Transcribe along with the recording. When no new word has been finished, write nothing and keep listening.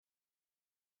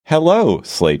Hello,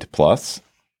 Slate Plus.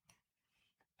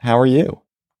 How are you?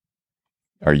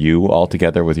 Are you all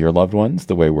together with your loved ones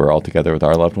the way we're all together with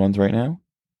our loved ones right now?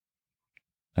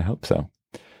 I hope so.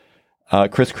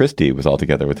 Chris Christie was all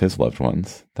together with his loved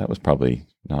ones. That was probably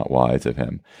not wise of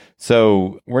him.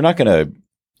 So we're not going to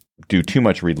do too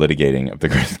much relitigating of the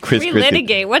Chris Christie.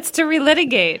 Relitigate? What's to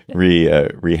relitigate?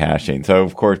 Rehashing. So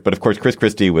of course, Chris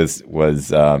Christie was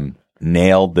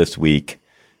nailed this week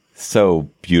so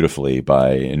beautifully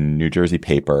by a New Jersey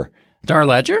paper. Star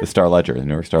Ledger? The Star Ledger, the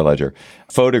New York Star Ledger,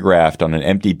 photographed on an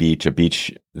empty beach, a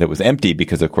beach that was empty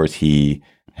because, of course, he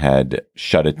had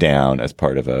shut it down as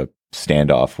part of a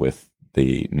standoff with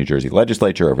the New Jersey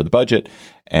legislature over the budget.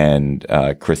 And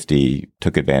Christie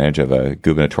took advantage of a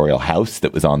gubernatorial house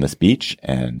that was on this beach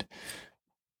and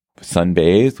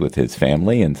sunbathed with his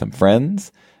family and some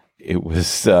friends. It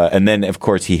was, and then, of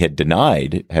course, he had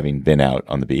denied having been out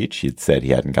on the beach. He had said he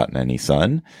hadn't gotten any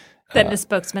sun. Then the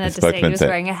spokesman had to say he was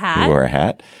wearing a hat. He wore a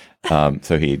hat.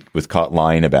 So he was caught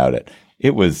lying about it.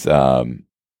 It was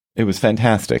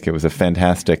fantastic. It was a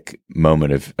fantastic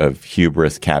moment of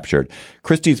hubris captured.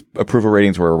 Christie's approval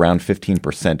ratings were around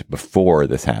 15% before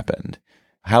this happened.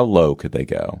 How low could they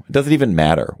go? It doesn't even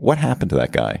matter. What happened to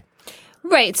that guy?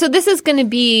 Right. So this is going to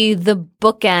be the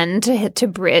bookend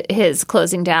to his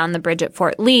closing down the bridge at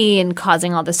Fort Lee and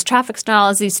causing all this traffic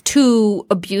snarls, these two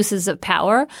abuses of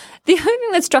power. The other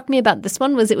thing that struck me about this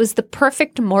one was it was the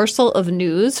perfect morsel of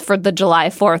news for the July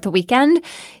 4th weekend.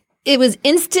 It was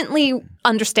instantly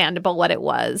understandable what it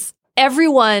was.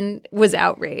 Everyone was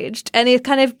outraged, and it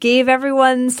kind of gave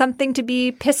everyone something to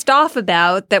be pissed off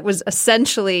about that was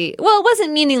essentially, well, it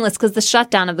wasn't meaningless because the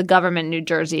shutdown of the government in New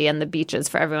Jersey and the beaches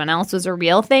for everyone else was a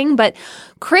real thing. But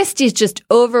Christie's just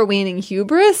overweening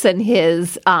hubris and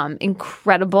his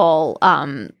incredible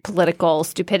political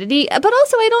stupidity. But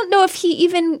also, I don't know if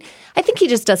I think he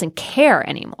just doesn't care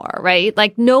anymore, right?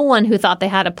 Like no one who thought they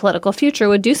had a political future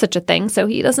would do such a thing. So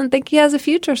he doesn't think he has a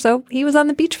future. So he was on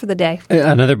the beach for the day.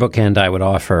 Another bookend I would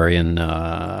offer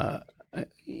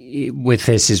with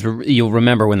this is you'll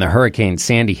remember when the Hurricane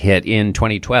Sandy hit in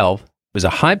 2012 was a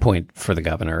high point for the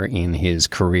governor in his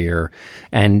career.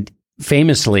 And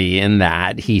famously in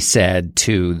that, he said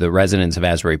to the residents of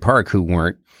Asbury Park who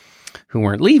weren't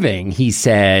leaving, he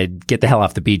said, get the hell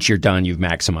off the beach. You're done. You've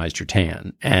maximized your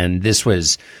tan. And this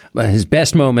was his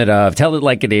best moment of tell it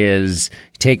like it is,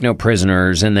 take no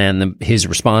prisoners. And then his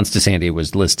response to Sandy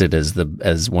was listed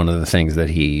as one of the things that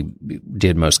he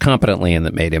did most competently and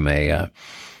that made him a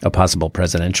possible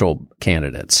presidential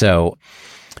candidate. So,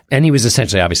 and he was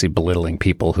essentially obviously belittling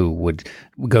people who would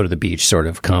go to the beach, sort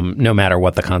of come no matter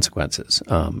what the consequences.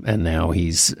 And now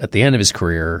he's at the end of his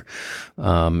career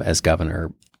as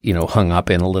governor, hung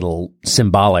up in a little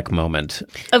symbolic moment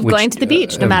of going to the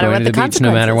beach, no matter what the consequences.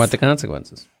 No matter what the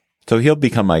consequences. So he'll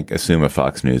become, I assume, a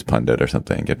Fox News pundit or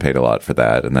something, get paid a lot for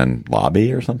that, and then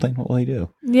lobby or something. What will he do?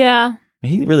 Yeah,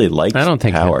 he really likes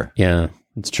power. Yeah,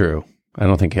 it's true. I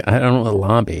don't know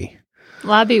lobby.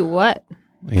 Lobby what?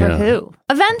 For who?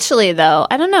 Eventually, though,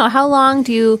 I don't know. How long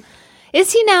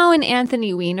is he now in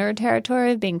Anthony Weiner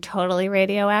territory of being totally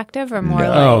radioactive or more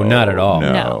No, not at all.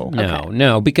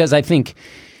 No, because I think...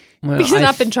 Well, because he's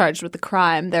not been charged with the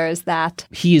crime. There is that.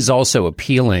 He is also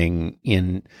appealing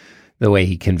in the way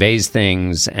he conveys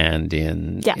things and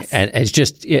and it's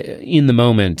just in the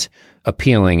moment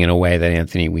appealing in a way that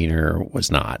Anthony Weiner was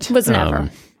not. Was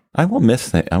never. I will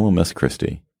miss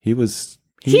Christie.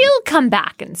 He'll come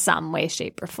back in some way,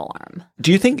 shape, or form.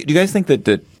 Do you guys think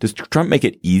that does Trump make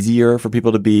it easier for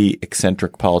people to be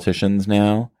eccentric politicians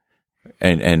now?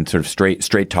 And sort of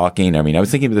straight talking. I mean, I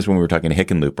was thinking of this when we were talking to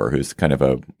Hickenlooper, who's kind of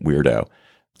a weirdo.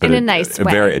 In a nice way.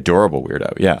 A very adorable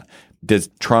weirdo, yeah. Does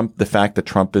the fact that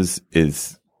Trump is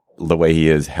the way he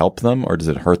is, help them or does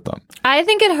it hurt them? I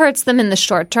think it hurts them in the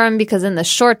short term because in the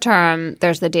short term,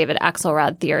 there's the David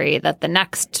Axelrod theory that the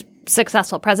next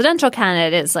successful presidential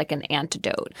candidate is like an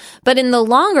antidote. But in the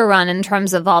longer run, in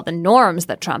terms of all the norms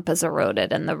that Trump has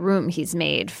eroded and the room he's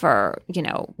made for,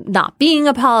 not being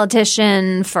a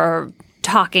politician, for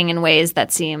talking in ways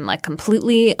that seem like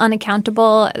completely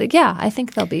unaccountable, yeah, I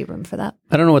think there'll be room for that.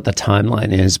 I don't know what the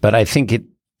timeline is, but I think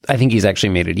he's actually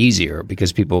made it easier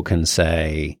because people can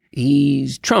say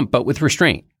he's Trump, but with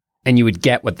restraint. And you would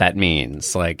get what that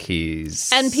means. Like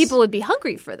and people would be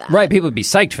hungry for that. Right. People would be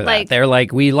psyched for that. They're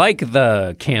like, we like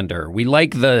the candor. We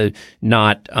like the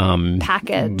not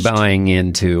packaged buying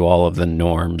into all of the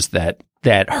norms that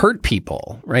hurt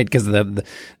people. Right. Because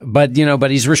but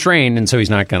he's restrained. And so he's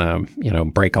not going to,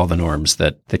 break all the norms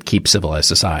that keep civilized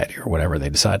society or whatever they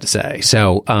decide to say.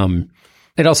 So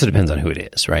it also depends on who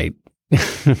it is. Right.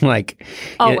 Like,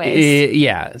 always.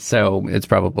 yeah. So it's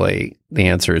probably, the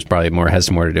answer is probably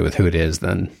has more to do with who it is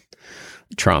than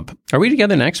Trump. Are we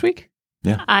together next week?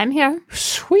 Yeah. I'm here.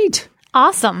 Sweet.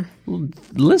 Awesome.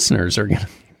 Listeners are going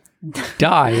to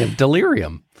die of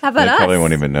delirium. How about They us? probably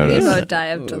won't even notice. We won't die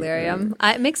of delirium.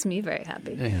 It makes me very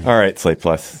happy. All right, Slate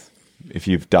Plus. If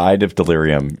you've died of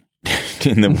delirium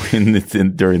during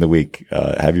the week,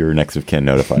 have your next of kin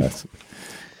notify us.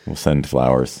 We'll send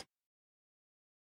flowers.